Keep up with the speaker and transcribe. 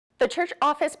The church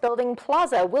office building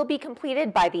plaza will be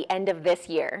completed by the end of this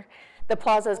year. The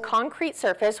plaza's concrete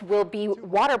surface will be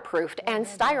waterproofed and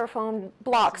styrofoam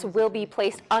blocks will be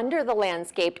placed under the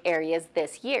landscaped areas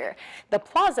this year. The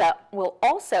plaza will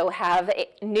also have a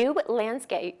new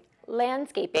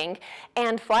landscaping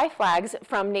and flags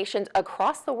from nations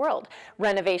across the world.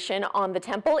 Renovation on the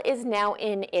temple is now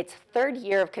in its third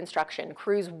year of construction.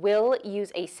 Crews will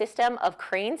use a system of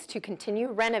cranes to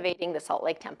continue renovating the Salt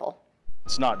Lake Temple.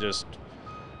 It's not just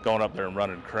going up there and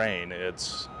running a crane,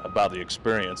 it's about the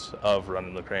experience of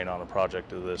running the crane on a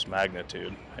project of this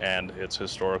magnitude and its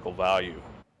historical value.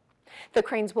 The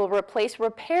cranes will replace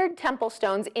repaired temple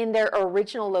stones in their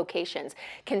original locations.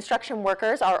 Construction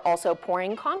workers are also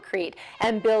pouring concrete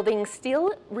and building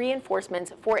steel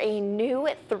reinforcements for a new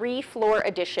 3-floor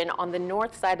addition on the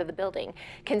north side of the building.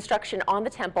 Construction on the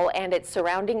temple and its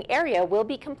surrounding area will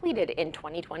be completed in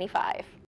 2025.